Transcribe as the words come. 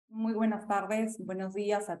buenas tardes, buenos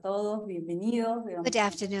días a todos, bienvenidos. Good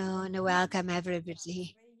afternoon, welcome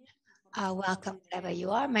everybody. Welcome wherever you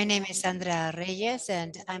are. My name is Sandra Reyes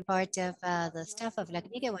and I'm part of the staff of LAC.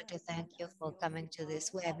 I want to thank you for coming to this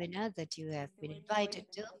webinar that you have been invited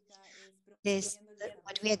to.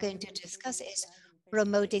 What we are going to discuss is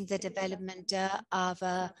promoting the development of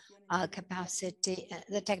capacity,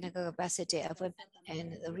 the technical capacity of women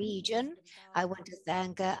in the region. I want to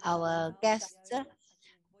thank our guests,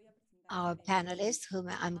 our panelists, whom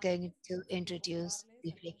I'm going to introduce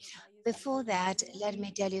briefly. Before that, let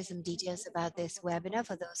me tell you some details about this webinar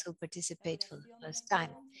for those who participate for the first time.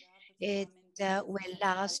 It will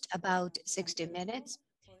last about 60 minutes,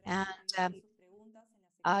 and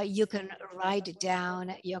you can write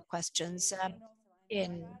down your questions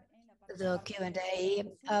in the Q&A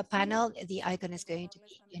panel. The icon is going to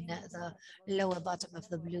be in the lower bottom of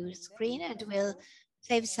the blue screen, and we'll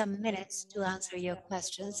save some minutes to answer your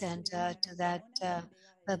questions. And to that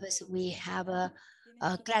purpose, we have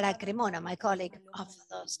Clara Cremona, my colleague of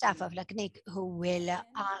the staff of LACNIC, who will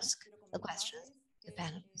ask the questions to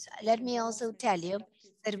panelists. Let me also tell you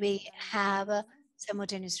that we have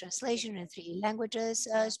simultaneous translation in 3 languages,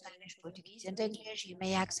 Spanish, Portuguese, and English. You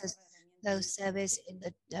may access those services in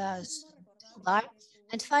the toolbar.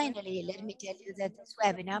 And finally, let me tell you that this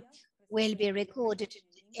webinar will be recorded.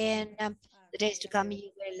 In the days to come,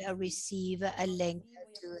 you will receive a link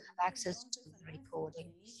to have access to the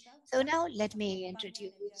recording. So now let me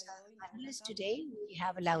introduce our panelists today. We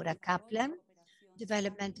have Laura Kaplan,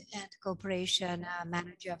 Development and Cooperation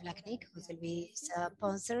Manager of LACNIC, who will be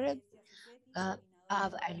sponsored of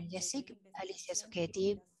LAC, Alicia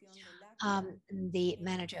Suchetti, the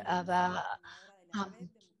manager of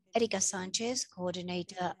Erika Sanchez,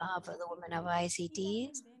 coordinator of the Women of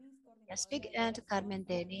ICTs, YASPIC, and Carmen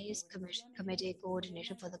Denis, committee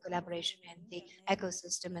coordinator for the collaboration in the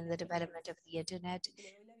ecosystem and the development of the internet.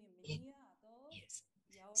 Yes.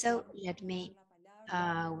 So let me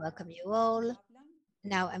welcome you all.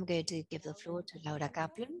 Now I'm going to give the floor to Laura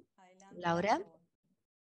Kaplan. Laura,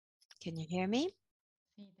 can you hear me?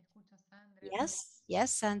 Yes,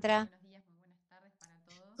 yes, Sandra.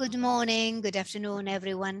 Good morning, good afternoon,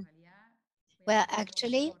 everyone. Well,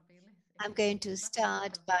 actually, I'm going to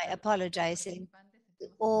start by apologizing to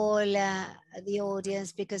all the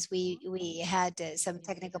audience because we had some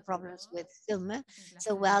technical problems with Zoom.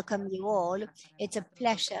 So welcome you all. It's a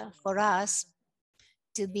pleasure for us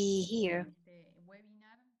to be here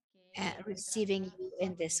receiving you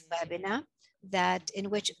in this webinar in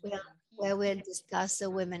which we'll discuss the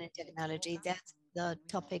women in technology. That's the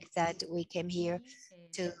topic that we came here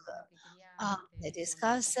to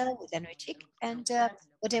discuss with Enrique. And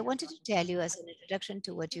what I wanted to tell you as an introduction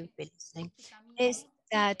to what you've been listening is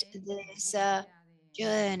that this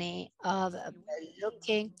journey of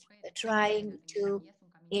trying to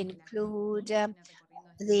include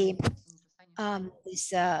these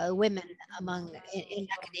women in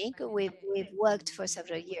LACNIC. We've worked for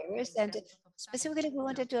several years, and specifically we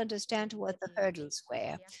wanted to understand what the hurdles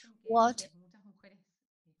were, what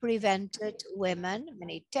prevented women,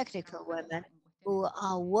 many technical women, who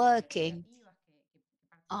are working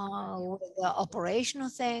with the operational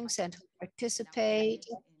things and who participate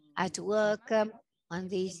at work on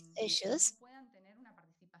these issues.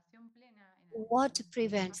 What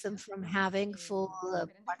prevents them from having full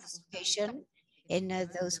participation in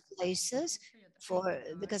those places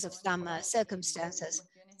because of some circumstances?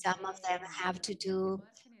 Some of them have to do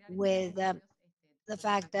with the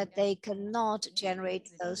fact that they cannot generate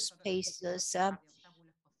those spaces,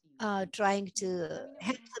 trying to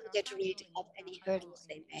help them get rid of any hurdles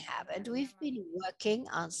they may have. And we've been working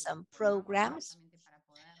on some programs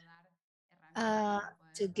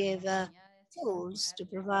to give tools to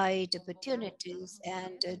provide opportunities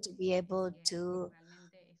and to be able to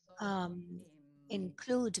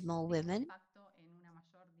include more women,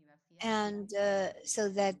 and so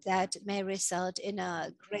that may result in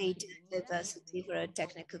a great diversity for a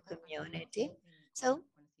technical community. So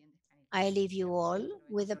I leave you all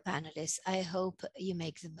with the panelists. I hope you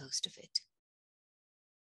make the most of it.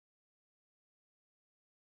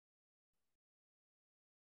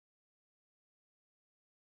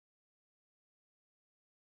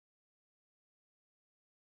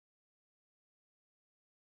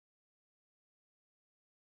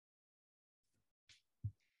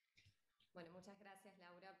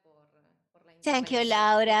 Thank you,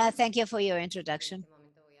 Laura. Thank you for your introduction.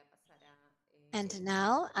 And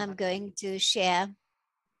now I'm going to share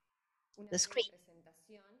the screen.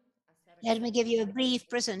 Let me give you a brief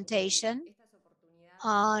presentation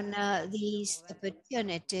on these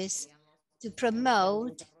opportunities to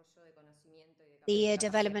promote the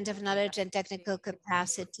development of knowledge and technical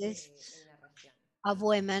capacities of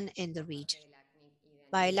women in the region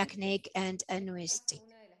by LACNIC and NUST.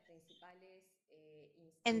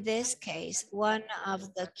 In this case, one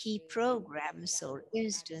of the key programs or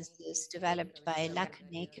instances developed by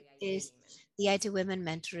LACNIC is the IT Women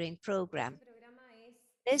Mentoring Program.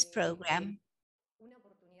 This program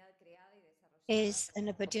is an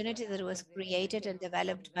opportunity that was created and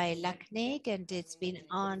developed by LACNIC, and it's been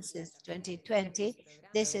on since 2020.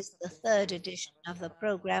 This is the third edition of the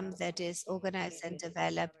program that is organized and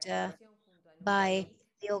developed by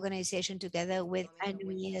the organization together with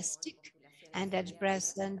NUSTIC. And at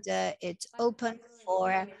present, it's open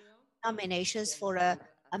for nominations for a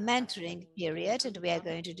mentoring period, and we are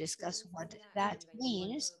going to discuss what that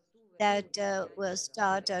means. That will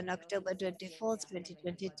start on October 24th,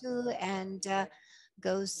 2022, and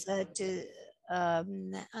goes to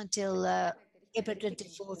until April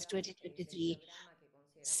 24th, 2023.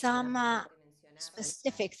 Some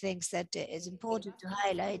specific things that is important to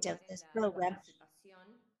highlight of this program.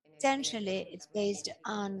 Essentially, it's based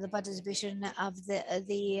on the participation of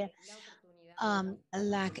the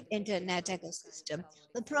LAC internet ecosystem.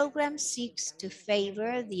 The program seeks to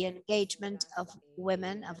favor the engagement of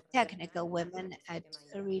women, of technical women at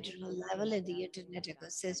a regional level in the internet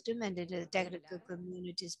ecosystem and in the technical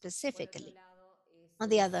community specifically. On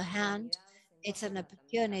the other hand, it's an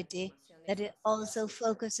opportunity that it also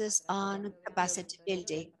focuses on capacity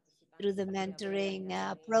building. Through the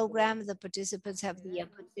mentoring program, the participants have the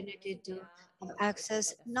opportunity to have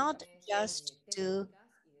access not just to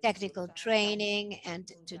technical training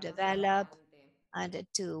and to develop and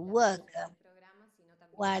to work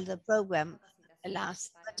while the program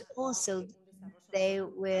lasts, but also they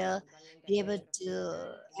will be able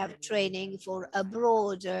to have training for a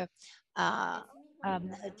broader uh,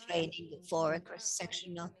 training for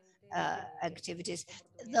cross-sectional activities.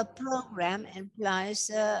 The program implies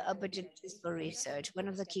opportunities for research. One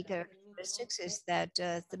of the key characteristics is that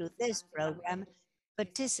through this program,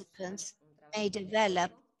 participants may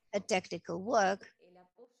develop a technical work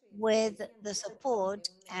with the support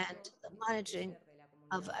and the monitoring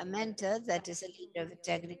of a mentor that is a leader of a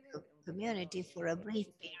technical community for a brief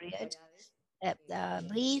period,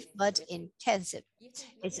 brief but intensive.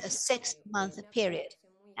 It's a 6-month period.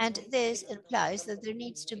 And this implies that there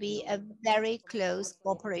needs to be a very close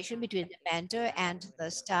cooperation between the mentor and the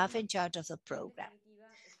staff in charge of the program.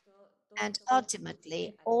 And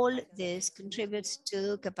ultimately, all this contributes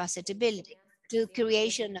to capacity building, to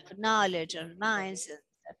creation of knowledge on minds and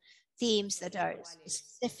themes that are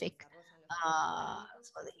specific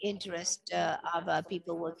for the interest of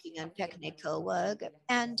people working on technical work,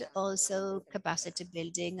 and also capacity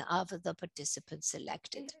building of the participants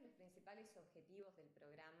selected.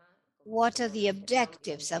 What are the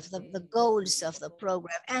objectives of the goals of the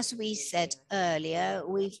program? As we said earlier,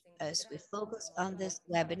 as we focus on this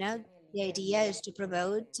webinar, the idea is to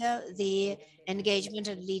promote the engagement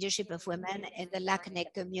and leadership of women in the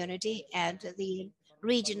LACNIC community and the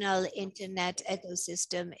regional internet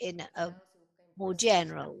ecosystem in a more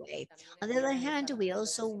general way. On the other hand, we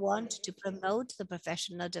also want to promote the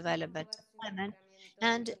professional development of women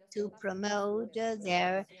and to promote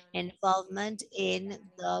their involvement in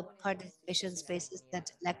the participation spaces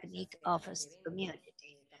that LACNIC offers the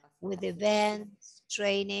community with events,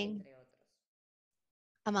 training,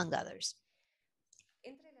 among others.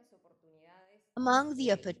 Among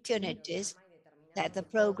the opportunities that the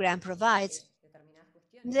program provides,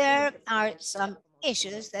 there are some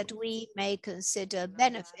issues that we may consider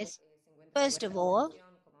benefits. First of all,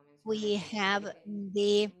 we have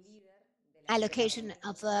the allocation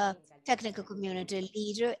of a technical community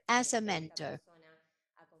leader as a mentor.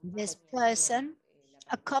 This person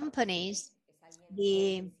accompanies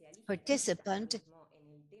the participant.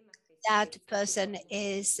 That person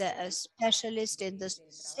is a specialist in the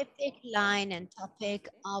specific line and topic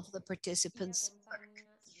of the participant's work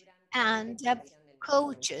and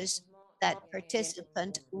coaches that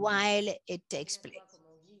participant while it takes place.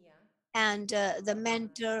 And the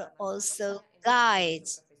mentor also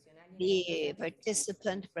guides the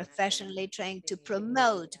participant professionally, trying to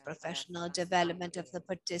promote professional development of the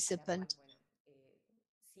participant.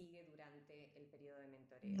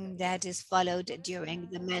 That is followed during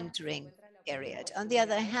the mentoring period. On the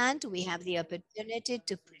other hand, we have the opportunity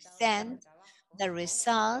to present the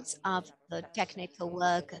results of the technical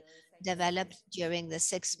work developed during the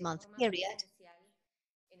 6-month period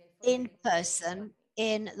in person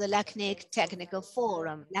in the LACNIC Technical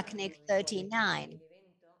Forum, LACNIC 39.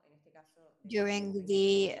 During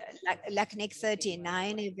the LACNIC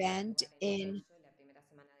 39 event in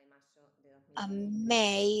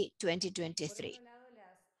May 2023.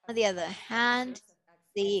 On the other hand,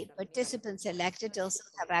 the participants elected also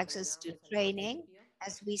have access to training.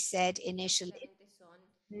 As we said initially,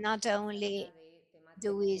 not only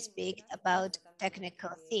do we speak about technical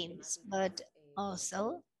themes, but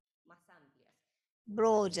also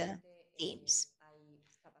broader themes.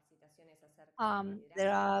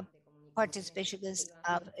 There are participations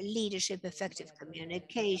of leadership, effective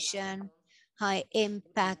communication, high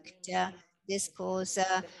impact discourse,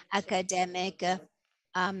 academic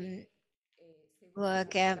um,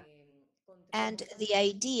 work, and the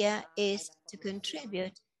idea is to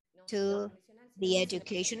contribute to the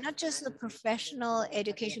education, not just the professional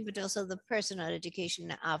education, but also the personal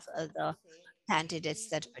education of the candidates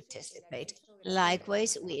that participate.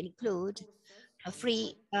 Likewise, we include a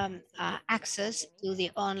free access to the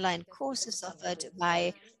online courses offered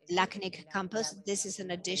by LACNIC campus. This is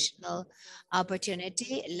an additional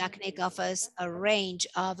opportunity. LACNIC offers a range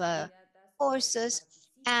of courses,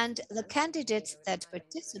 and the candidates that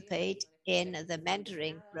participate in the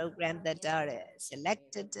mentoring program that are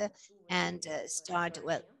selected and start,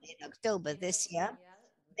 well, in October this year,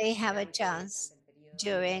 they have a chance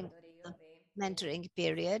during the mentoring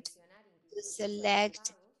period to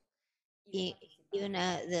select even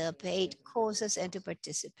the paid courses and to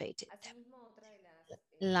participate in them.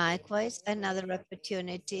 Likewise, another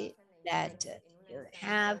opportunity that you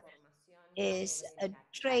have is a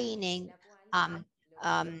training um,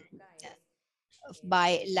 um,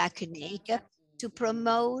 by LACNIC to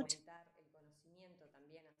promote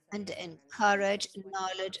and encourage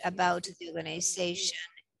knowledge about the organization,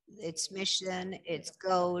 its mission, its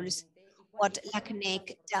goals, what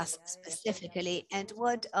LACNIC does specifically, and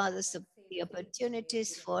what are the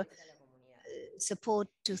opportunities for support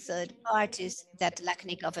to third parties that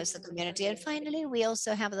LACNIC offers the community. And finally, we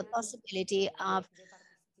also have the possibility of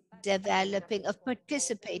developing, of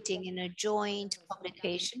participating in a joint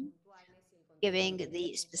publication, giving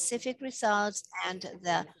the specific results and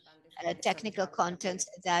the technical contents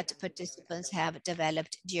that participants have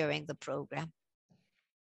developed during the program.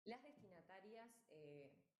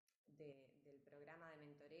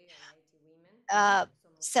 Uh,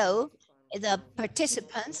 so the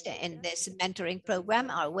participants in this mentoring program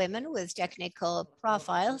are women with technical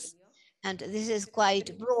profiles, and this is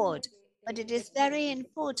quite broad, but it is very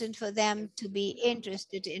important for them to be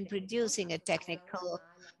interested in producing a technical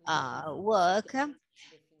work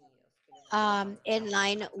in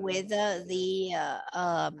line with the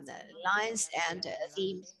lines and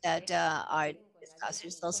themes that are discussed.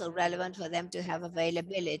 It's also relevant for them to have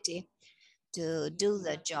availability to do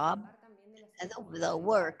the job, the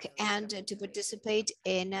work, and to participate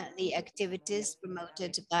in the activities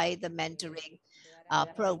promoted by the mentoring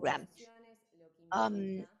program.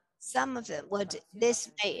 Um, some of them, what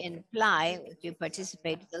this may imply, if you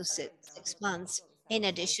participate those 6 months, in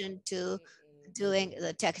addition to doing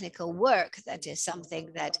the technical work, that is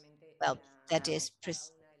something that, well, that is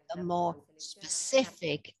a more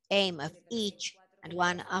specific aim of each and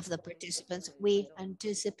one of the participants. We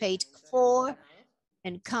anticipate 4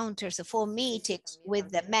 encounters, 4 meetings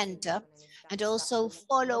with the mentor, and also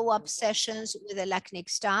follow-up sessions with the LACNIC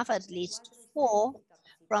staff, at least 4,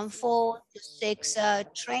 from 4 to 6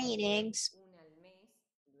 trainings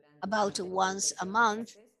about once a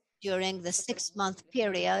month during the 6-month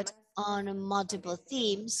period on multiple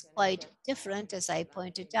themes, quite different, as I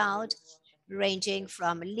pointed out, ranging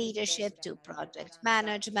from leadership to project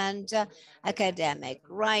management, academic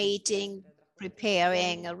writing,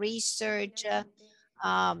 preparing research,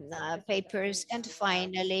 papers, and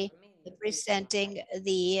finally, presenting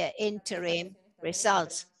the interim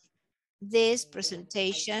results. This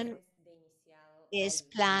presentation is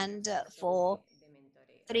planned for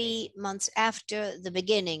 3 months after the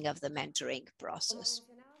beginning of the mentoring process.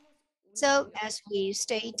 So, as we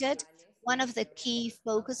stated, one of the key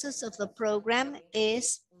focuses of the program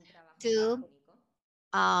is to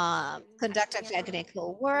conduct a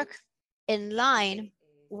technical work in line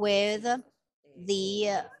with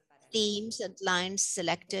the themes and lines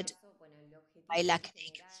selected by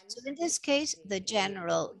LACNIC. So in this case, the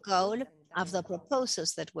general goal of the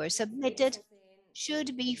proposals that were submitted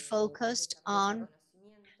should be focused on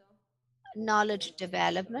knowledge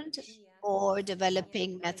development or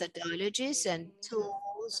developing methodologies and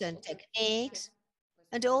tools and techniques,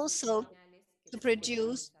 and also to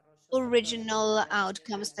produce original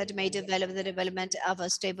outcomes that may develop the development of a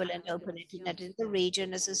stable and open internet in the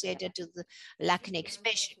region associated to the LACNIC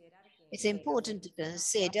mission. It's important to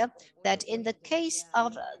consider that in the case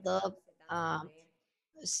of the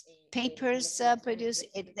papers produced,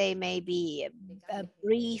 they may be a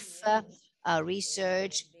brief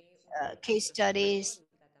research case studies,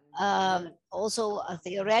 also a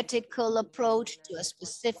theoretical approach to a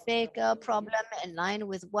specific problem in line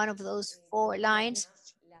with one of those 4 lines,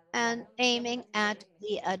 and aiming at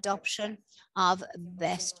the adoption of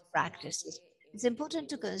best practices. It's important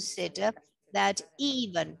to consider that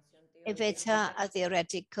even if it's a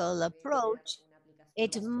theoretical approach,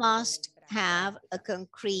 it must have a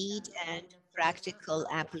concrete and practical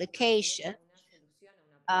application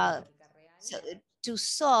uh, so to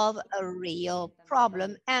solve a real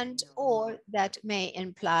problem and or that may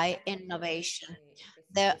imply innovation.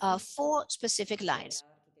 There are 4 specific lines.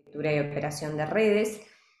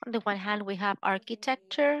 On the one hand, we have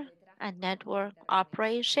architecture and network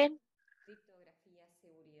operation,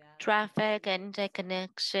 traffic and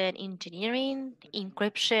interconnection engineering,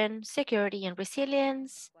 encryption, security and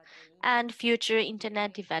resilience, and future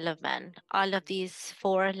internet development. All of these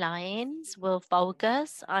 4 lines will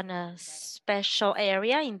focus on a special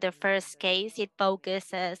area. In the first case, it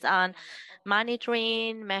focuses on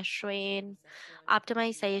monitoring, measuring,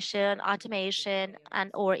 optimization, automation, and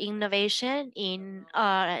or innovation in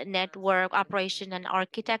network operation and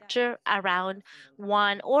architecture around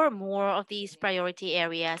one or more of these priority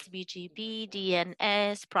areas: BGP,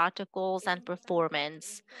 DNS, protocols, and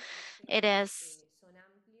performance. It is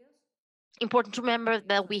important to remember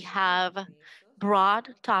that we have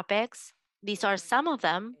broad topics. These are some of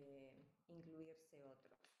them,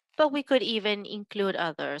 but we could even include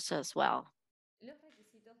others as well.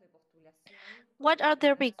 What are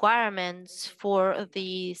the requirements for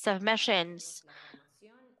the submissions?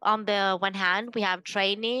 On the one hand, we have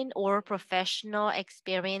training or professional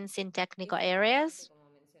experience in technical areas.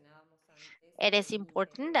 It is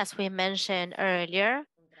important, as we mentioned earlier,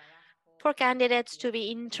 for candidates to be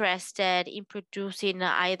interested in producing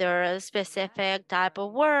either a specific type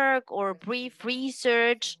of work or brief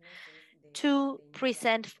research to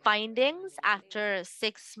present findings after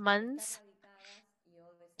 6 months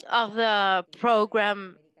of the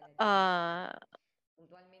program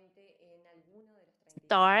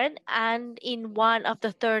start and in one of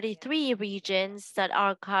the 33 regions that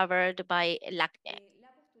are covered by LACNIC.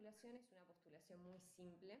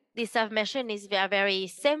 The submission is a very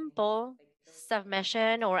simple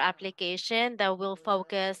submission or application that will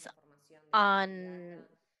focus on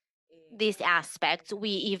these aspects.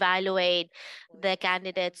 We evaluate the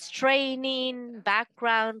candidate's training,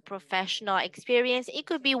 background, professional experience. It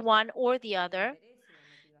could be one or the other.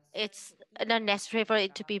 It's not necessary for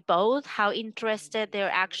it to be both, how interested they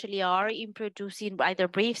actually are in producing either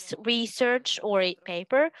brief research or a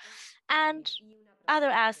paper, and other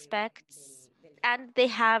aspects. And they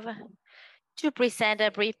have to present a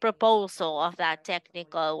brief proposal of that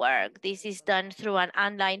technical work. This is done through an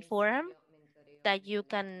online forum that you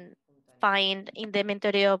can find in the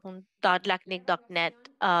mentoreo.lacnic.net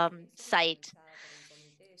site.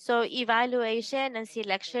 So evaluation and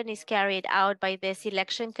selection is carried out by the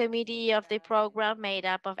selection committee of the program made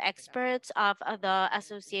up of experts of the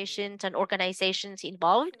associations and organizations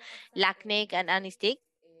involved, LACNIC and ANISTIC,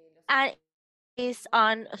 and is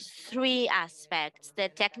on 3 aspects: the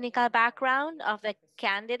technical background of the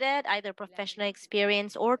candidate, either professional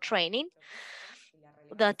experience or training,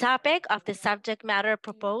 the topic of the subject matter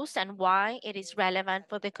proposed and why it is relevant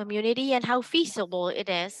for the community, and how feasible it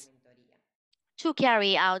is to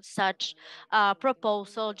carry out such a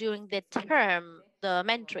proposal during the term, the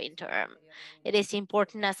mentoring term. It is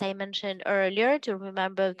important, as I mentioned earlier, to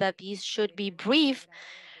remember that these should be brief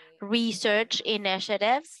research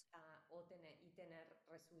initiatives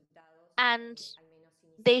and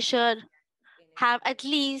they should have at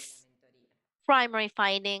least primary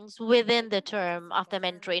findings within the term of the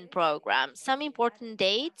mentoring program. Some important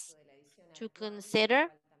dates to consider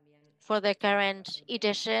for the current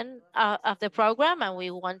edition of the program, and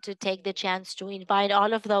we want to take the chance to invite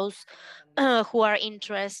all of those who are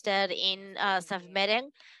interested in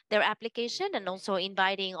submitting their application, and also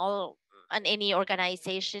inviting all and any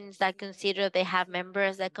organizations that consider they have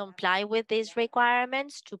members that comply with these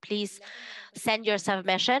requirements to please send your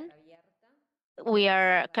submission. We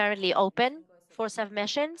are currently open for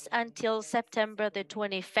submissions until September the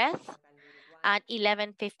 25th at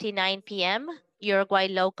 11:59 p.m. Uruguay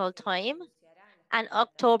local time. And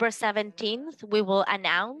October 17th, we will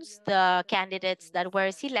announce the candidates that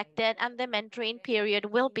were selected, and the mentoring period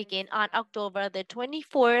will begin on October the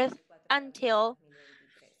 24th until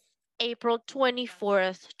April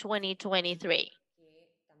 24th, 2023.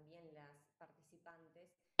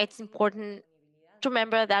 It's important to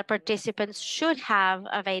remember that participants should have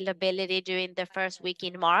availability during the first week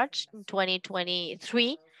in March in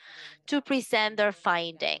 2023 to present their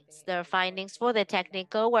findings for the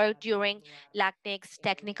technical work during LACNIC's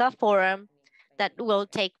technical forum that will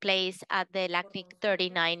take place at the LACNIC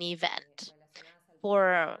 39 event.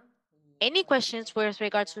 For any questions with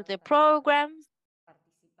regards to the program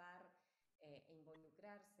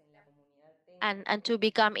and to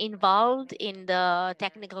become involved in the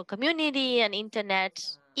technical community and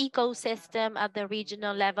internet ecosystem at the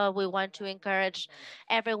regional level, we want to encourage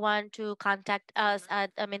everyone to contact us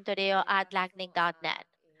at mentoreo@lacnic.net.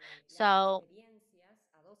 So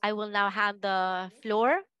I will now hand the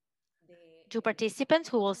floor to participants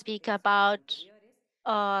who will speak about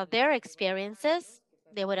their experiences.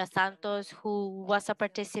 Deborah Santos, who was a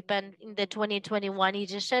participant in the 2021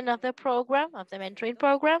 edition of the program, of the mentoring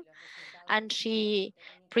program, and she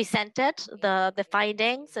presented the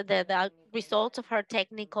findings, the results of her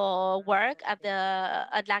technical work at the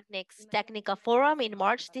LACNIC's Technical Forum in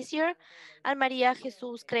March this year. And Maria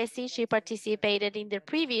Jesus Cresi, she participated in the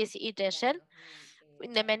previous edition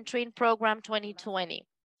in the mentoring program 2020.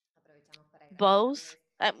 Both,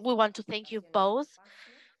 we want to thank you both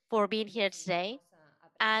for being here today,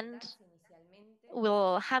 and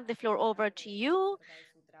we'll hand the floor over to you.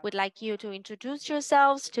 We'd like you to introduce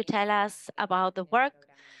yourselves, to tell us about the work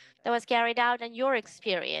that was carried out and your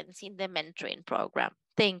experience in the mentoring program.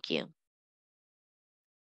 Thank you.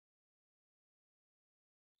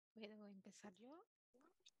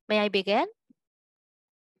 May I begin?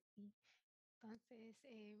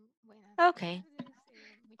 Okay.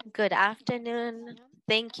 Good afternoon.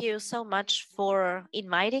 Thank you so much for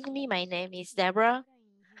inviting me. My name is Deborah.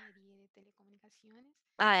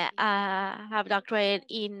 I have doctorate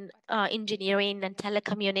in engineering and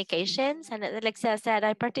telecommunications. And as Alexia said,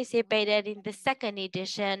 I participated in the second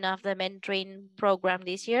edition of the mentoring program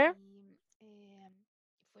this year.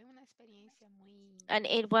 And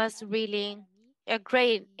it was really a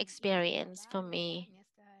great experience for me.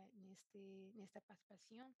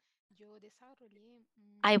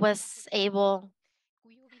 I was able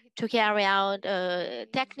to carry out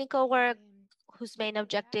technical work whose main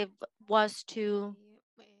objective was to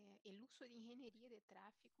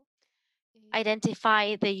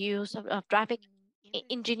identify the use of traffic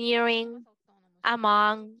engineering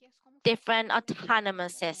among different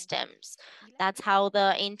autonomous systems. That's how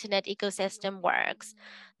the internet ecosystem works.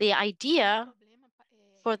 The idea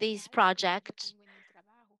for this project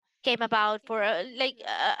came about for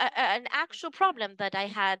an actual problem that I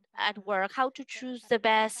had at work, how to choose the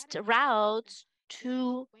best routes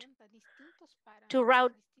to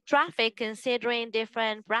route traffic considering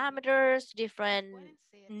different parameters, different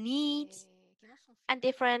needs, and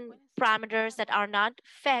different parameters that are not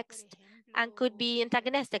fixed and could be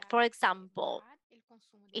antagonistic. For example,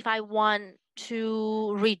 if I want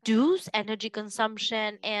to reduce energy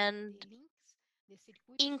consumption and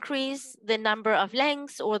increase the number of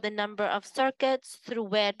links or the number of circuits through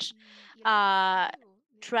which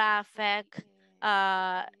traffic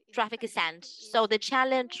is sent. So the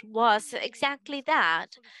challenge was exactly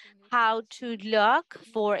that, how to look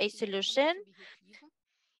for a solution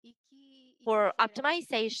for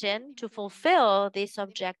optimization to fulfill this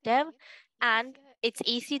objective. And it's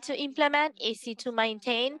easy to implement, easy to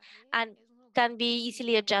maintain, and can be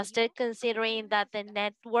easily adjusted considering that the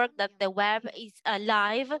network, that the web is a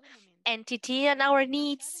live entity and our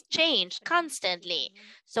needs change constantly.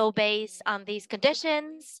 So based on these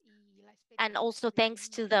conditions, and also thanks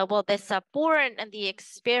to the support and the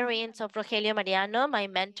experience of Rogelio Mariano, my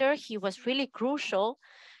mentor, he was really crucial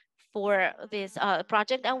for this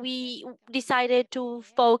project, and we decided to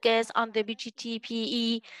focus on the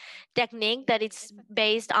BGTPE technique that is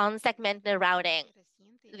based on segmented routing.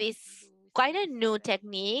 This quite a new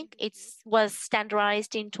technique. It was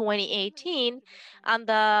standardized in 2018, and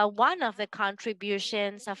one of the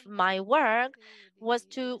contributions of my work was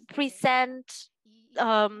to present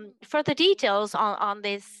further details on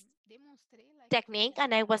this technique,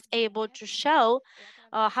 and I was able to show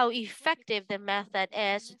how effective the method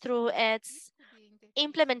is through its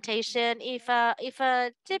implementation. If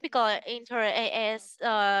a typical inter-AS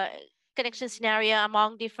connection scenario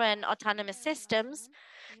among different autonomous systems,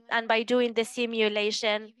 and by doing the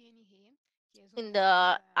simulation in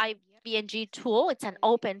the IBNG tool, it's an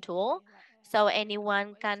open tool, so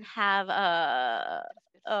anyone can have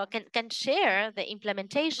can share the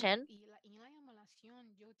implementation.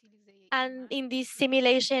 And in this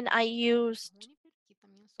simulation, I used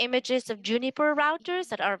images of Juniper routers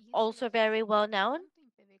that are also very well known.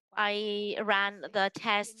 I ran the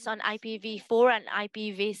tests on IPv4 and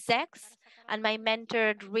IPv6, and my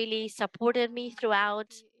mentor really supported me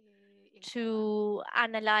throughout to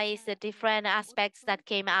analyze the different aspects that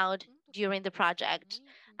came out during the project.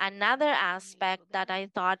 Another aspect that I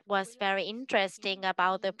thought was very interesting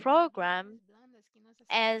about the program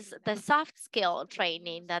is the soft skill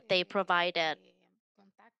training that they provided.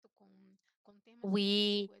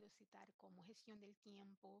 We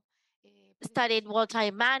studied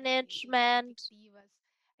time management,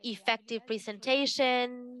 effective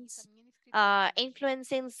presentations,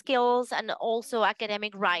 influencing skills, and also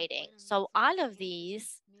academic writing. So all of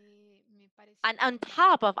these, and on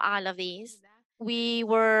top of all of these, we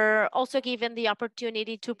were also given the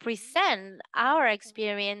opportunity to present our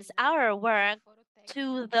experience, our work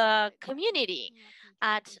to the community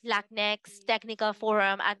at LACNIC's technical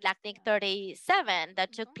forum at LACNIC 37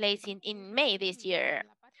 that took place in May this year.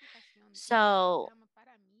 So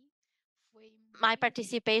my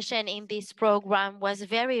participation in this program was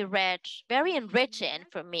very rich, very enriching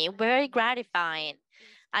for me, very gratifying.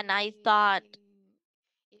 And I thought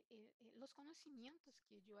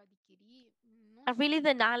really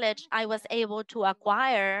the knowledge I was able to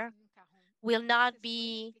acquire will not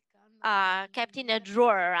be kept in a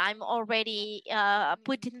drawer. I'm already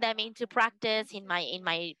putting them into practice in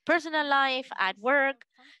my personal life, at work.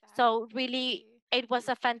 So really, it was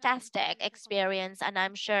a fantastic experience, and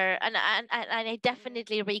I'm sure, and I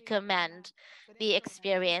definitely recommend the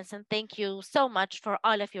experience. And thank you so much for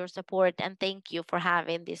all of your support, and thank you for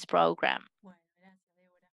having this program.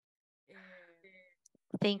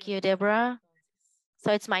 Thank you, Deborah.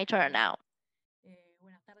 So it's my turn now.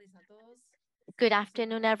 Good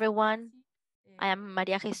afternoon, everyone. I am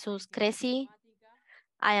Maria Jesus Cresi.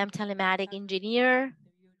 I am telematic engineer.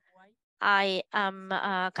 I am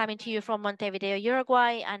coming to you from Montevideo,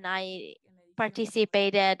 Uruguay, and I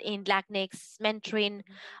participated in LACNIC's mentoring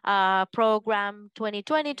program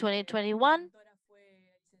 2020-2021.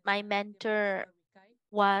 My mentor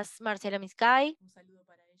was Marcelo Miscay,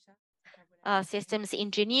 systems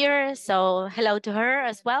engineer. So hello to her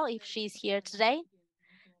as well, if she's here today.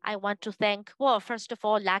 I want to thank, well, first of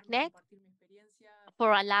all, LACNIC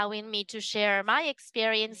for allowing me to share my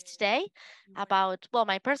experience today about, well,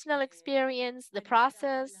 my personal experience, the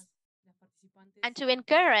process, and to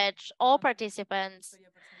encourage all participants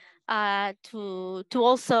to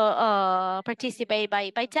also participate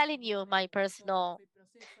by telling you my personal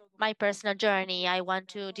journey. I want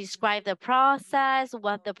to describe the process,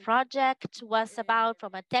 what the project was about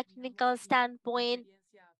from a technical standpoint,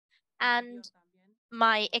 and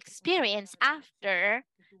my experience after,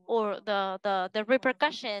 or the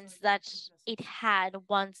repercussions that it had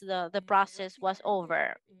once the process was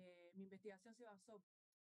over.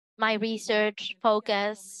 My research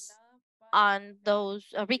focused on those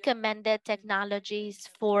recommended technologies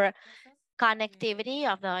for connectivity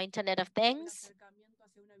of the Internet of Things,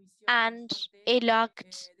 and it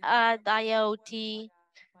looked at IoT,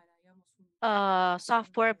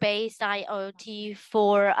 software-based IoT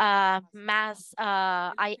for mass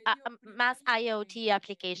IoT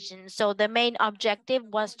applications. So the main objective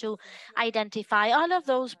was to identify all of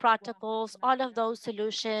those protocols, all of those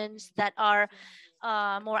solutions that are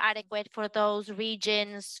more adequate for those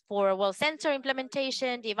regions, for, well, sensor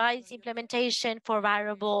implementation, device implementation, for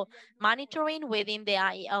variable monitoring within the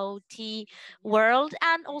IoT world,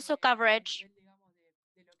 and also coverage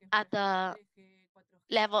at the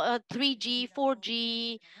level 3G,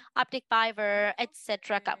 4G, optic fiber,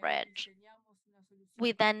 etc. coverage.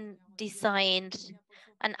 We then designed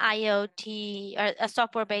an IoT, or a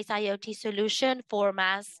software-based IoT solution for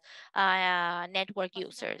mass network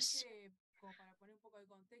users.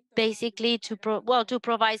 Basically, to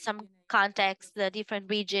provide some context, the different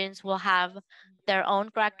regions will have their own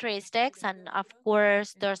characteristics, and of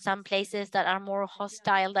course there are some places that are more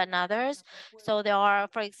hostile than others. So there are,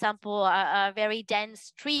 for example, a very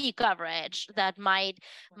dense tree coverage that might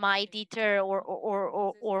deter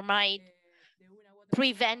or might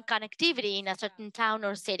prevent connectivity in a certain town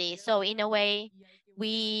or city. So in a way,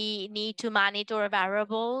 we need to monitor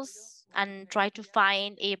variables and try to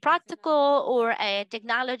find a practical or a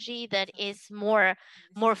technology that is more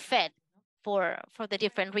fit for the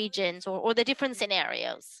different regions or the different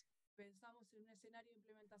scenarios.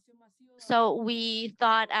 So we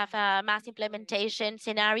thought of a mass implementation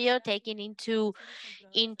scenario taking into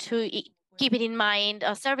keeping in mind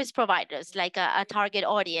service providers, like a target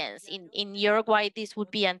audience. In Uruguay, this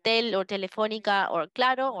would be Antel or Telefónica or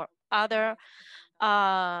Claro or other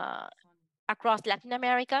across Latin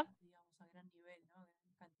America.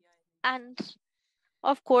 And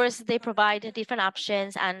of course, they provide different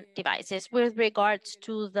options and devices with regards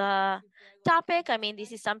to the topic. I mean,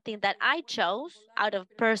 this is something that I chose out of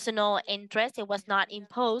personal interest. It was not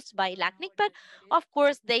imposed by LACNIC, but of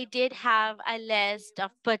course, they did have a list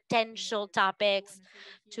of potential topics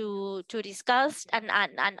to discuss, and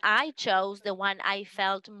I chose the one I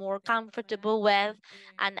felt more comfortable with,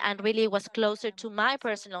 and really was closer to my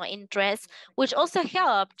personal interests, which also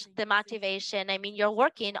helped the motivation. I mean, you're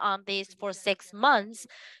working on this for 6 months,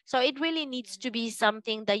 so it really needs to be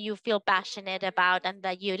something that you feel passionate about and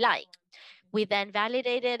that you like. We then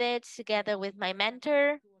validated it together with my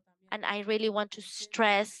mentor, and I really want to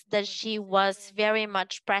stress that she was very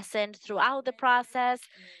much present throughout the process.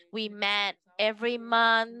 We met every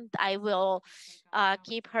month. I will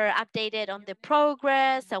keep her updated on the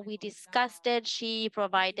progress. We discussed it. She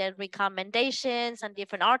provided recommendations on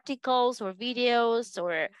different articles or videos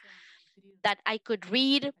or that I could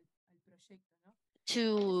read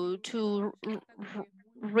to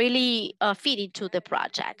really feed into the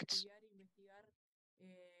project.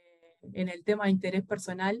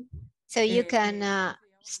 So you can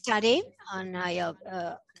study on your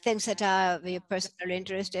things that are of your personal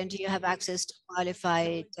interest, and you have access to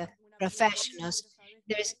qualified professionals.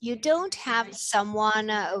 You don't have someone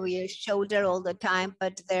over your shoulder all the time,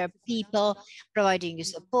 but there are people providing you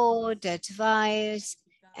support, advice,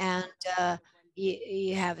 and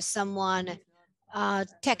you have someone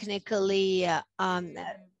technically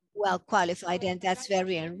well qualified, and that's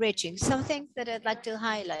very enriching. Something that I'd like to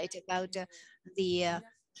highlight about the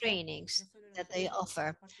trainings that they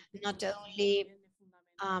offer. Not only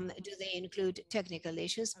do they include technical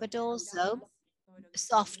issues, but also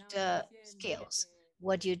soft skills,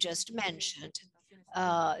 what you just mentioned,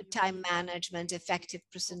 time management, effective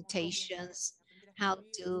presentations, how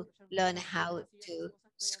to learn how to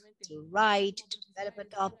write, to develop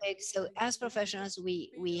a topic. So as professionals,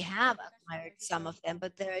 we have acquired some of them,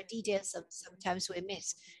 but there are details that sometimes we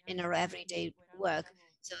miss in our everyday work.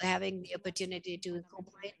 So having the opportunity to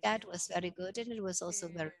incorporate that was very good, and it was also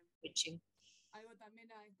very enriching.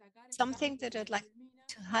 Something that I'd like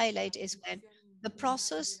to highlight is when the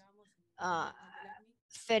process uh,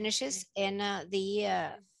 finishes in the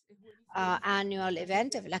annual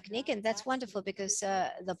event of LACNIC, and that's wonderful because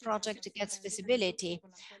the project gets visibility,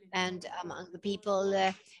 and among the people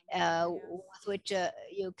with which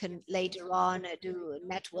you can later on do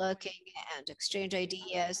networking and exchange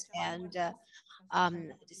ideas and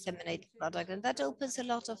disseminate the product. And that opens a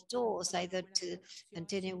lot of doors, either to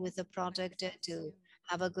continue with the project, to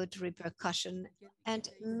have a good repercussion, and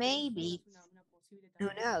maybe, who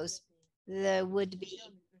knows, there would be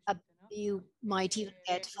a, you might even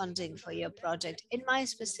get funding for your project. In my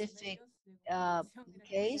specific uh,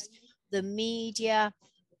 case, the media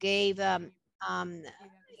gave um,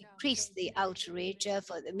 increased the outreach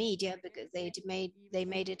for the media because they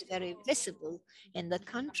made it very visible in the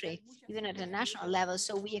country, even at a national level.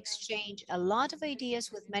 So we exchange a lot of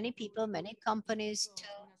ideas with many people, many companies too,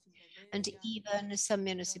 and even some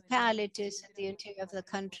municipalities in the interior of the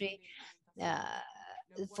country uh,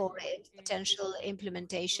 for its potential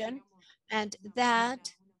implementation. And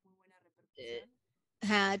that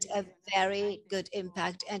had a very good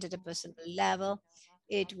impact, and at a personal level,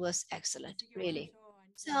 it was excellent, really.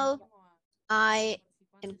 So I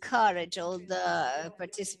encourage all the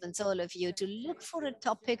participants, all of you, to look for a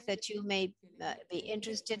topic that you may be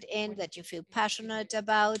interested in, that you feel passionate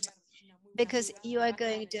about, because you are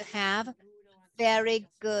going to have very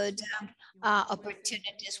good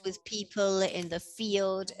opportunities with people in the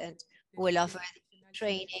field and who will offer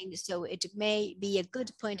training. So it may be a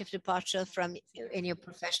good point of departure from in your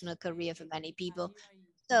professional career for many people.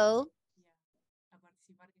 So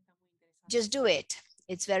just do it.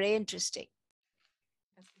 It's very interesting.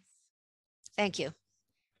 Thank you.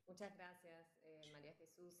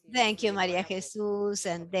 Thank you, Maria Jesus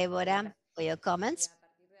and Deborah, for your comments.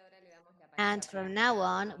 And from now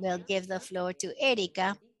on, we'll give the floor to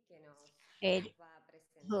Erika,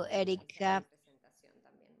 Erika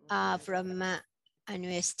from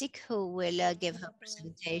Anuestic, who will give her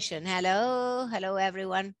presentation. Hello, hello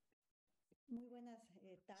everyone.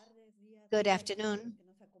 Good afternoon.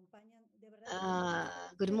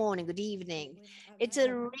 Good morning, good evening. It's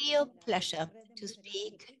a real pleasure to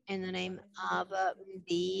speak in the name of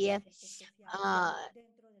the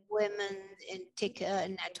Women in TIC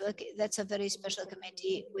network. That's a very special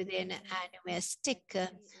committee within ANUSTIC,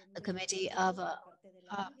 the Committee of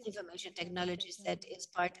Information Technologies that is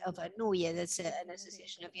part of ANUYA, that's an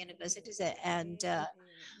association of universities and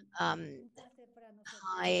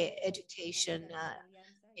higher education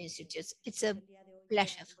institutes. It's a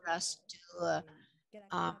pleasure for us to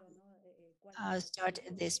start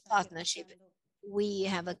this partnership. we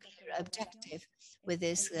have a clear objective with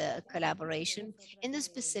this collaboration. In the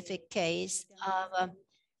specific case of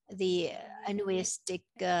the Anuistic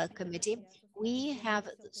Committee, we have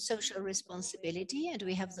social responsibility and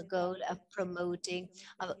we have the goal of promoting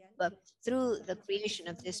through the creation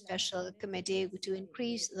of this special committee to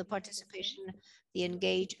increase the participation, the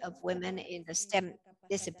engage of women in the STEM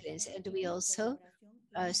disciplines. And we also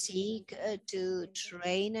seek to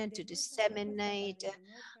train and to disseminate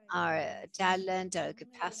our talent, our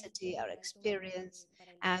capacity, our experience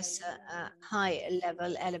as a high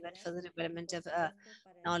level element for the development of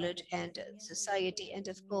knowledge and society, and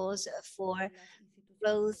of course for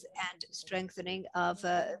growth and strengthening of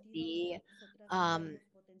the um,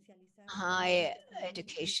 high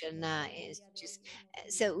education institutes.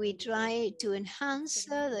 So we try to enhance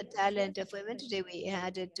the talent of women. Today we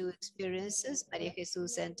had two experiences, Maria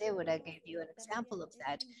Jesus and what I gave you an example of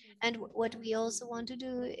that. And what we also want to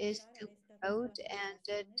do is to promote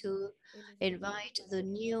and to invite the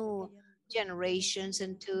new generations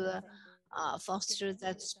and to foster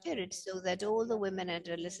that spirit so that all the women and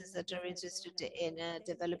adolescents that are interested in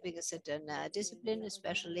developing a certain discipline,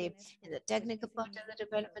 especially in the technical part of the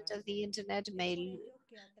development of the internet, may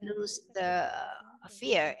lose the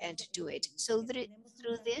fear and do it. So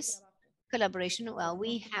through this collaboration, well,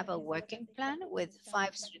 we have a working plan with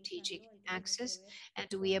 5 strategic axes, and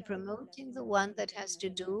we are promoting the one that has to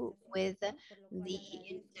do with the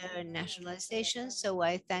internationalization. So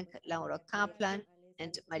I thank Laura Kaplan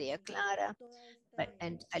and Maria Clara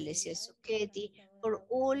and Alicia Succhetti for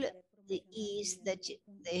all the ease that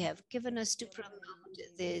they have given us to promote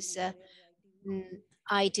this mm,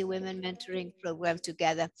 IT Women Mentoring Program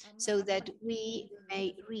together so that we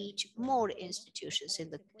may reach more institutions in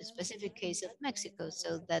the specific case of Mexico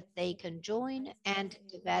so that they can join and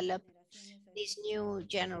develop these new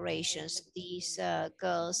generations, these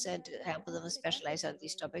girls, and help them specialize on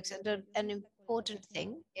these topics. And an important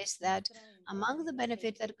thing is that among the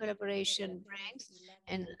benefit that collaboration brings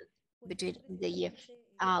and between the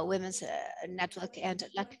Women's Network and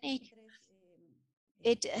LACNIC,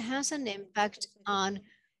 it has an impact on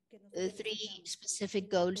 3 specific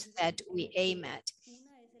goals that we aim at.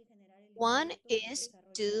 One is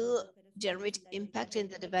to generate impact in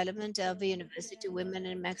the development of university women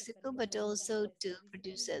in Mexico, but also to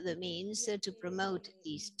produce the means to promote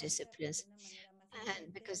these disciplines.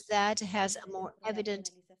 And because that has a more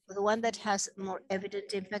evident, the one that has more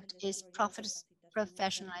evident impact is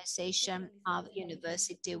professionalization of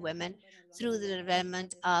university women through the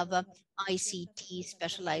development of ICT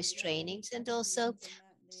specialized trainings and also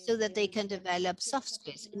so that they can develop soft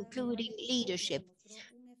skills, including leadership.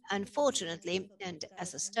 Unfortunately, and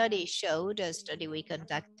as a study showed, a study we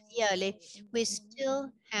conduct yearly, we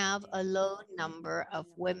still have a low number of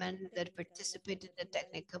women that participate in the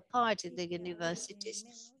technical part in the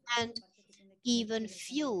universities, and even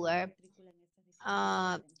fewer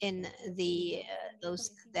in the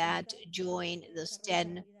those that join those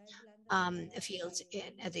 10 fields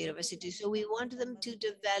at the university. So we want them to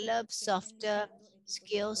develop softer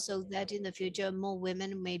skills so that in the future more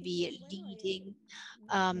women may be leading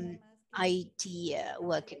IT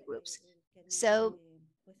working groups. So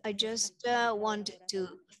I just want to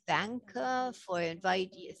thank you for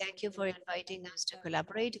inviting us to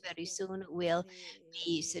collaborate. Very soon we'll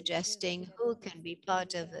be suggesting who can be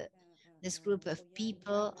part of this group of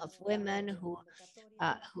people, of women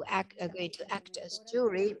are going to act as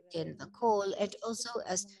jury in the call, and also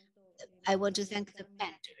as I want to thank the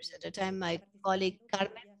mentors. At the time, my colleague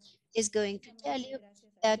Carmen is going to tell you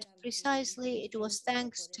that precisely it was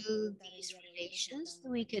thanks to these relations that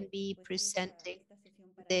we can be presenting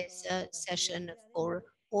this session for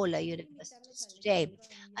all our universities today.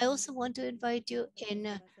 I also want to invite you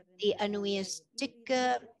in the Anuistic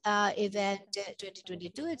event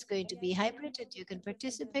 2022. It's going to be hybrid and you can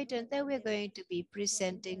participate, and then we're going to be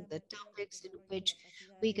presenting the topics in which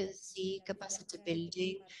we can see capacity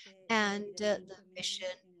building and the mission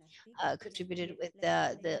contributed with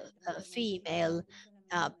the female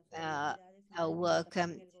uh, uh, work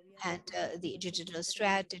and the digital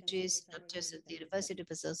strategies, not just at the university,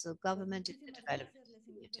 but also government in the development of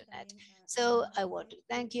the internet. So I want to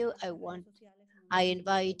thank you. I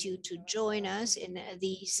invite you to join us in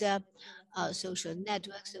these social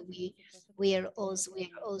networks. So we are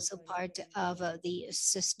also part of the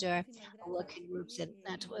sister working groups and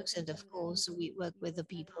networks, and of course we work with the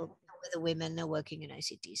people, with the women working in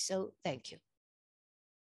ICT. So thank you.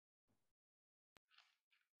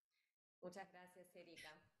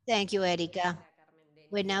 Thank you, Erika.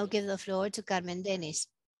 We now give the floor to Carmen Dennis.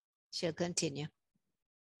 She'll continue.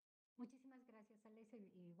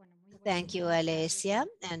 Thank you, Alessia,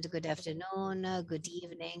 and good afternoon, good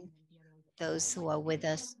evening, those who are with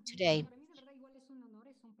us today.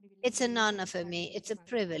 It's an honor for me, it's a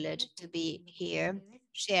privilege to be here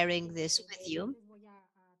sharing this with you.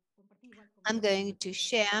 I'm going to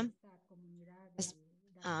share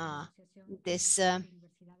uh, this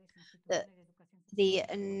the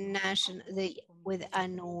national with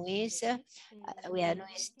ANUIS, we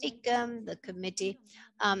ANUIS TICAM, the committee.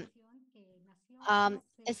 Um,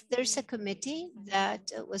 there's a committee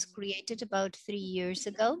that was created about 3 years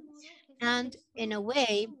ago, and in a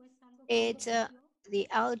way, it's the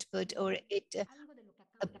output, or it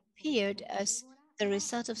appeared as the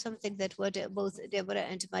result of something that what both Deborah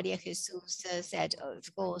and Maria Jesus said.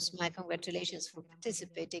 Of course, my congratulations for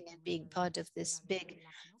participating and being part of this big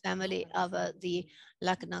family of the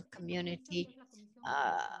LACNOC community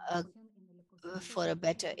uh, for a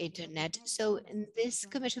better internet. So in this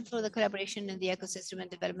Commission for the Collaboration in the Ecosystem and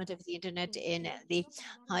Development of the Internet in the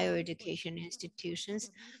higher education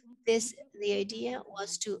institutions, the idea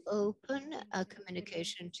was to open a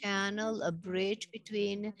communication channel, a bridge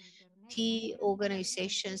between key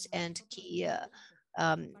organizations and key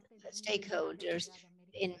um, stakeholders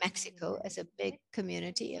in Mexico as a big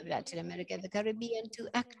community of Latin America and the Caribbean, to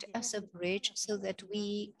act as a bridge so that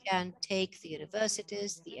we can take the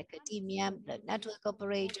universities, the academia, the network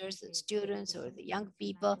operators, the students, or the young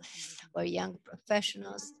people or young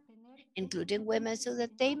professionals, including women, so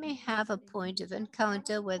that they may have a point of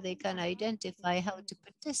encounter where they can identify how to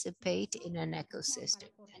participate in an ecosystem.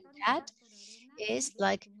 And that is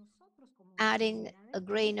like adding a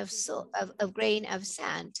grain of grain of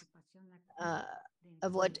sand uh,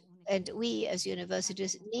 of what, and we as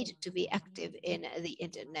universities need to be active in the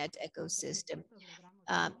internet ecosystem.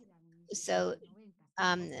 Um, so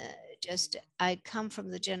um, uh, just I come from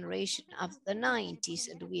the generation of the 90s,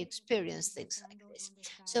 and we experienced things like this.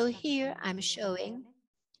 So here I'm showing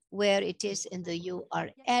where it is in the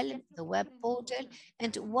URL, the web portal,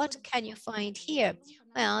 and what can you find here?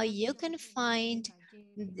 Well, you can find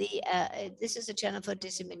this is a channel for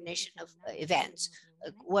dissemination of events,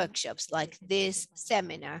 workshops like this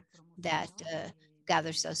seminar that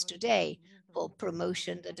gathers us today for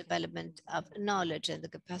promotion, the development of knowledge and the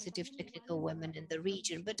capacity of technical women in the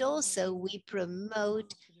region. But also we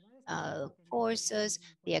promote courses,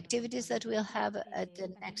 the activities that we'll have at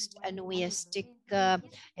the next ANUISTIC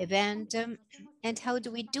event. And how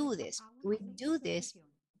do we do this? We do this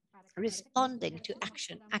responding to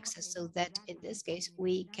action access, so that in this case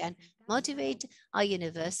we can motivate our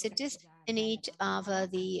universities and each of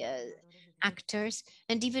the actors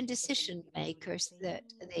and even decision makers, that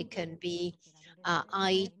they can be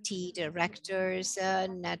IT directors,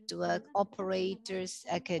 network operators,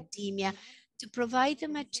 academia, to provide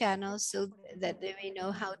them a channel so that they may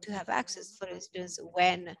know how to have access, for instance,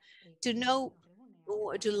 when to know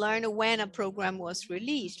or to learn when a program was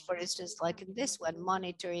released, for instance, like in this one,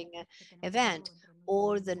 monitoring event,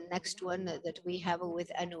 or the next one that we have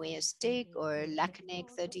with ANUISTIC or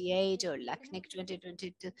LACNIC 38 or LACNIC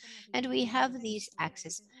 2022. And we have these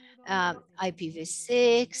access,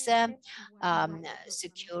 IPv6,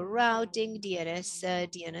 secure routing,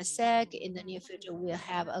 DNSSEC. In the near future, we'll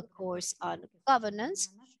have a course on governance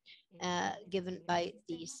given by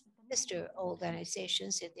these sister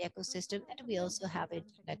organizations in the ecosystem, and we also have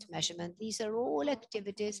internet measurement. These are all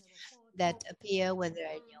activities that appear when there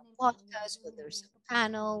are new podcasts, when there's a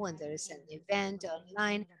panel, when there's an event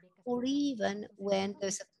online, or even when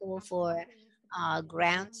there's a call for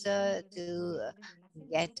grants to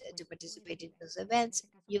get to participate in those events.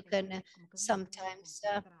 You can sometimes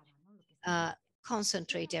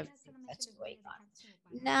concentrate everything that's going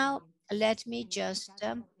on. Now, let me just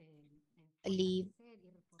leave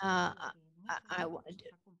uh, I,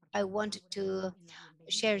 I wanted to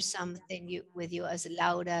share something with you, as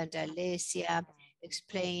Laura and Alessia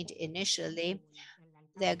explained initially.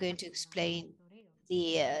 They're going to explain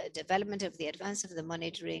the development of the advance of the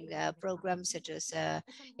monitoring programs, such as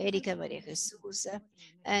Erika Maria Jesus,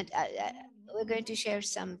 and we're going to share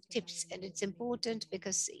some tips, and it's important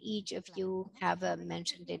because each of you have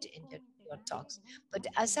mentioned it in your talks. But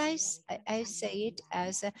as I say it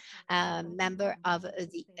as a member of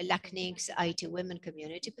the LACNIC's IT women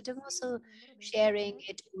community, but I'm also sharing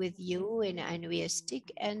it with you in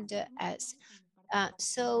ANUISTIC, and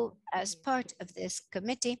as part of this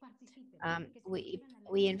committee,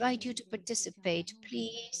 we invite you to participate.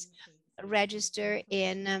 Please register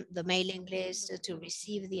in the mailing list to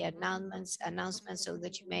receive the announcements so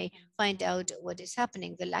that you may find out what is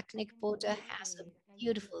happening. The LACNIC portal has a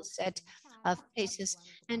beautiful set of places,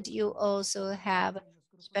 and you also have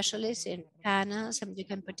specialists in panels, and you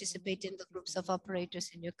can participate in the groups of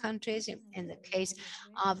operators in your countries. In the case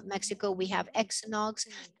of Mexico, we have Exonogs,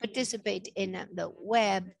 participate in the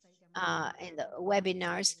web, in the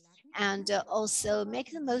webinars, and also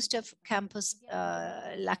make the most of campus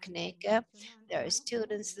LACNIC. There are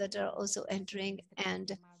students that are also entering,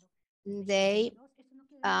 and they,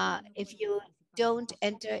 if you don't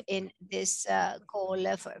enter in this call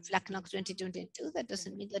for FLACNOC 2022, that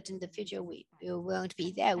doesn't mean that in the future we won't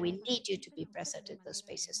be there. We need you to be present in those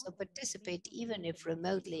spaces. So participate, even if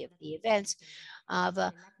remotely, of the events of,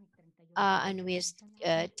 and we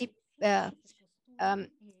tip,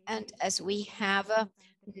 and as we have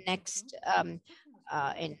next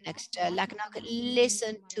in next LACNIC,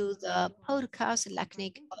 listen to the podcast.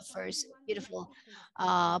 LACNIC offers beautiful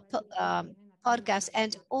podcasts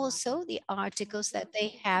and also the articles that they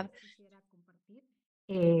have.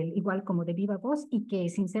 Igual como de viva voz y que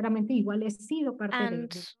sinceramente igual he sido parte de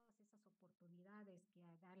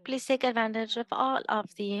please take advantage of all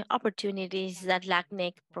of the opportunities that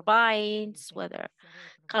LACNIC provides, whether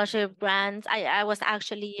scholarship grants. I was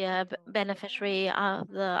actually a beneficiary of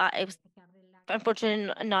I was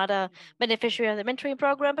unfortunately not a beneficiary of the mentoring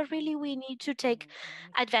program, but really we need to take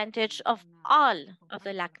advantage of all of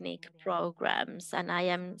the LACNIC programs. And I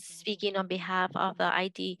am speaking on behalf of the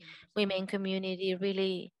IT women community.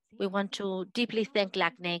 Really, we want to deeply thank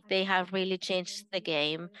LACNIC. They have really changed the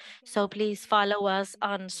game. So please follow us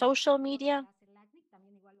on social media.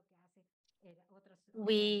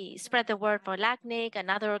 We spread the word for LACNIC and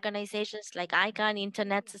other organizations like ICANN,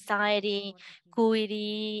 Internet Society,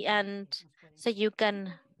 CUIRI, and so you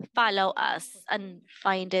can follow us and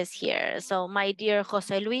find us here. So my dear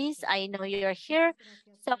Jose Luis, I know you're here,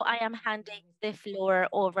 so I am handing the floor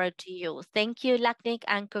over to you. Thank you, LACNIC,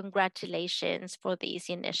 and congratulations for these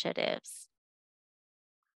initiatives.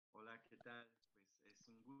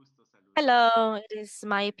 Hello, it is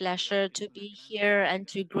my pleasure to be here and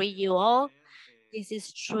to greet you all. This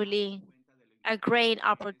is truly a great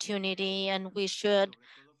opportunity, and we should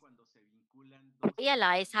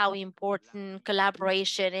realize how important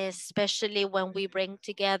collaboration is, especially when we bring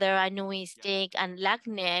together Anuistic and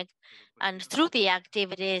LACNIC, and through the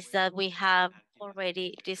activities that we have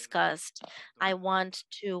already discussed. I want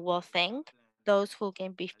to thank those who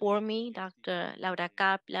came before me, Dr. Laura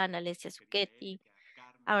Kaplan, Alessia Zucchetti,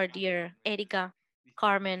 our dear Erika,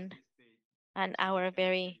 Carmen, and our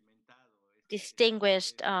very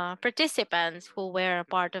distinguished participants who were a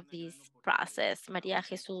part of this process, Maria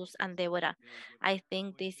Jesus and Deborah. I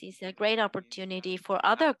think this is a great opportunity for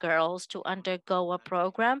other girls to undergo a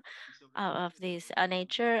program of this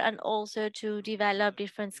nature and also to develop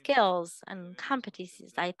different skills and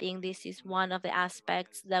competencies. I think this is one of the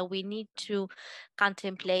aspects that we need to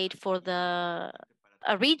contemplate for the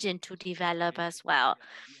a region to develop as well.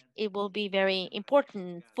 It will be very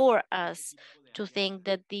important for us to think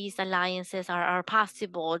that these alliances are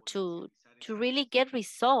possible to really get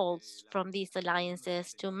results from these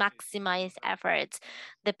alliances, to maximize efforts.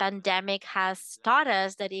 The pandemic has taught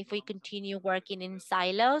us that if we continue working in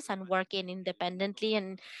silos and working independently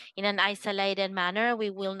and in an isolated manner, we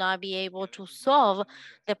will not be able to solve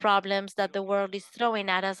the problems that the world is throwing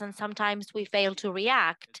at us, and sometimes we fail to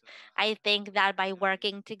react. I think that by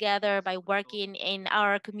working together, by working in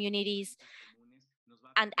our communities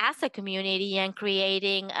and as a community and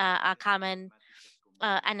creating a common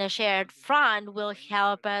and a shared front will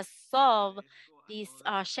help us solve these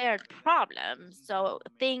shared problems. So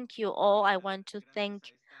thank you all. I want to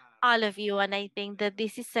thank all of you. And I think that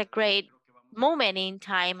this is a great moment in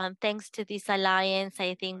time. And thanks to this alliance,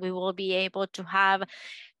 I think we will be able to have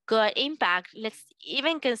good impact. Let's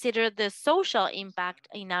even consider the social impact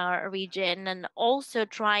in our region and also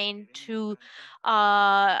trying to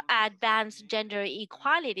advance gender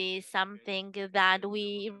equality, something that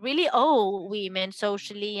we really owe women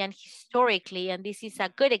socially and historically. And this is a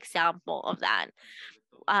good example of that.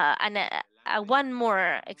 One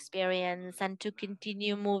more experience and to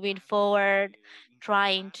continue moving forward,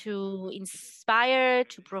 trying to inspire,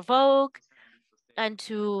 to provoke, and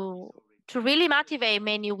to really motivate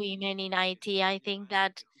many women in IT. I think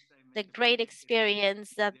that the great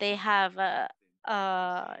experience that they have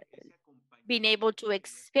uh, been able to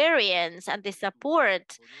experience and the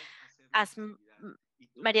support, as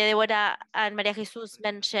Maria Deborah and Maria Jesus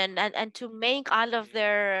mentioned, and to make all of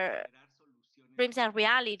their dreams a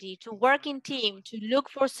reality, to work in team, to look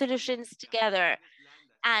for solutions together,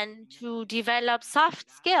 and to develop soft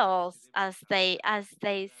skills as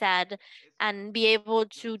they said, and be able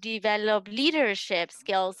to develop leadership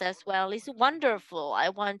skills as well is wonderful. I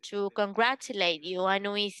want to congratulate you. I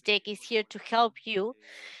know ISTEC is here to help you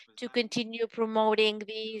to continue promoting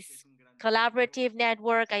this collaborative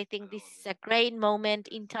network. I think this is a great moment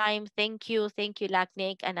in time. Thank you,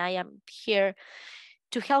 LACNIC, and I am here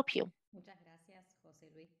to help you.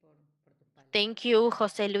 Thank you,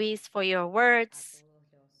 Jose Luis, for your words,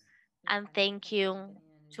 and thank you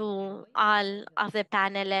to all of the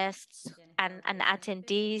panelists and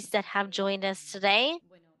attendees that have joined us today.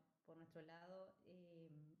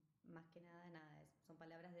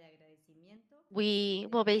 We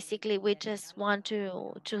just want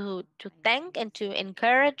to thank and to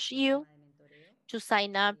encourage you to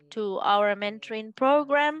sign up to our mentoring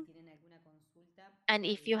program. And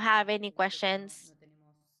if you have any questions,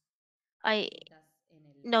 I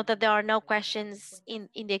know that there are no questions in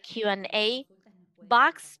the Q&A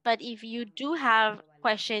box, but if you do have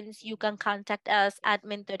questions, you can contact us at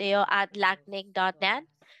mentoreo@lacnic.net,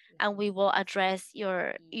 and we will address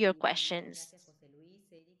your questions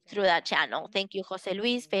through that channel. Thank you, Jose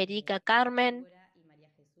Luis, Federica, Carmen,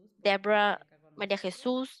 Deborah, Maria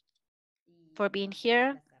Jesus, for being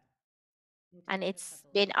here. And it's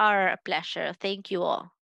been our pleasure. Thank you all.